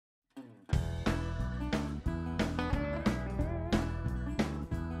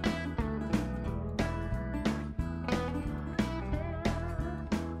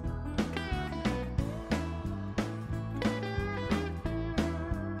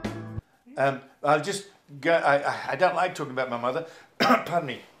I'll just go. I don't like talking about my mother. Pardon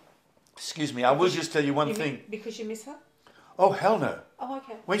me. Excuse me. I will just tell you one thing. Because you miss her? Oh, hell no. Oh,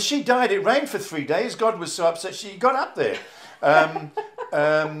 okay. When she died, it rained for 3 days. God was so upset she got up there.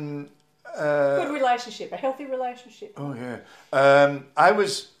 Good relationship, a healthy relationship. Oh, yeah. I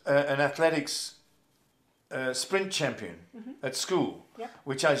was an athletics sprint champion at school,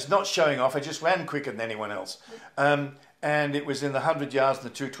 which I was not showing off. I just ran quicker than anyone else. And it was in the 100 yards and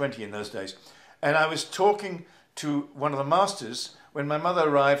the 220 in those days. And I was talking to one of the masters when my mother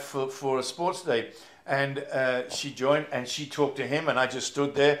arrived for a sports day. And she joined and she talked to him, and I just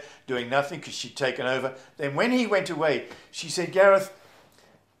stood there doing nothing because she'd taken over. Then when he went away, she said, "Gareth,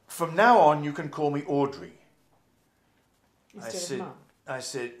 from now on you can call me Audrey." Instead of Mum. I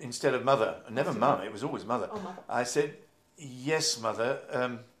said, instead of mother. Never Mum, it was always mother. Oh, mother. I said, "Yes, mother.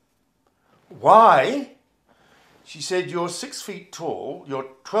 Why?" She said, "You're 6 feet tall, you're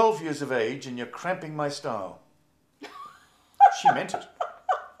 12 years of age, and you're cramping my style." She meant it.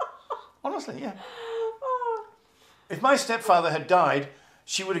 Honestly, yeah. If my stepfather had died,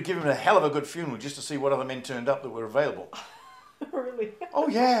 she would have given him a hell of a good funeral just to see what other men turned up that were available. Really? Oh,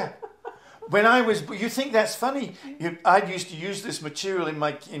 yeah. When I was, you think that's funny? I used to use this material in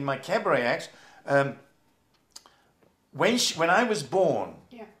my cabaret act. When I was born,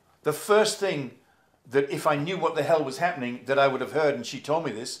 the first thing that if I knew what the hell was happening that I would have heard, and she told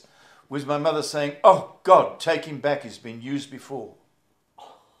me this, was my mother saying, "Oh God, take him back. He's been used before."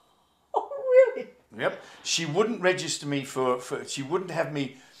 Oh, really? Yep. She wouldn't register me for she wouldn't have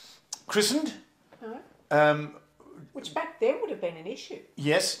me christened. No. Which back then would have been an issue.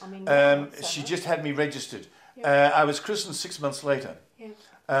 Yes. I mean, she just had me registered. I was christened 6 months later. Yeah.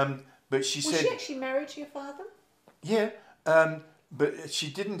 But she said... Was she actually married to your father? Yeah. But she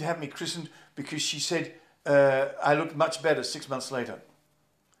didn't have me christened because she said I looked much better 6 months later.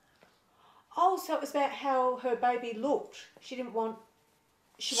 Oh, so it was about how her baby looked. She didn't want...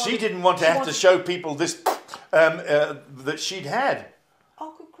 She didn't want to have to show people this that she'd had.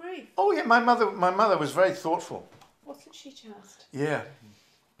 Oh, good grief. Oh, yeah, my mother was very thoughtful. Wasn't she just? Yeah.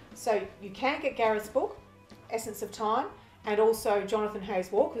 So you can get Gareth's book, Essence of Time, and also Jonathan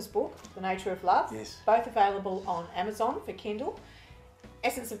Hayes Walker's book, The Nature of Love. Yes. Both available on Amazon for Kindle.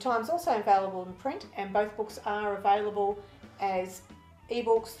 Essence of Time is also available in print, and both books are available as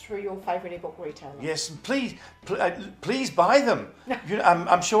ebooks through your favourite ebook retailer. Yes, and please buy them.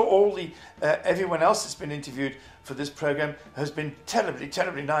 I'm sure all the everyone else that's been interviewed for this program has been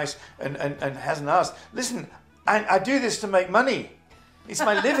terribly nice and hasn't asked. Listen, I do this to make money. It's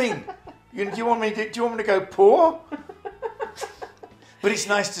my living. Do you want me to go poor? But it's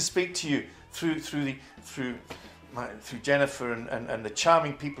nice to speak to you through Jennifer and the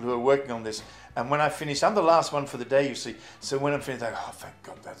charming people who are working on this. And when I finish, I'm the last one for the day, you see. So when I'm finished, I go, oh, thank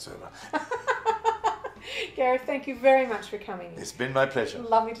God that's over. Gareth, thank you very much for coming in. It's been my pleasure.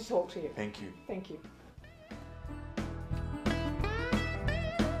 Lovely to talk to you. Thank you. Thank you.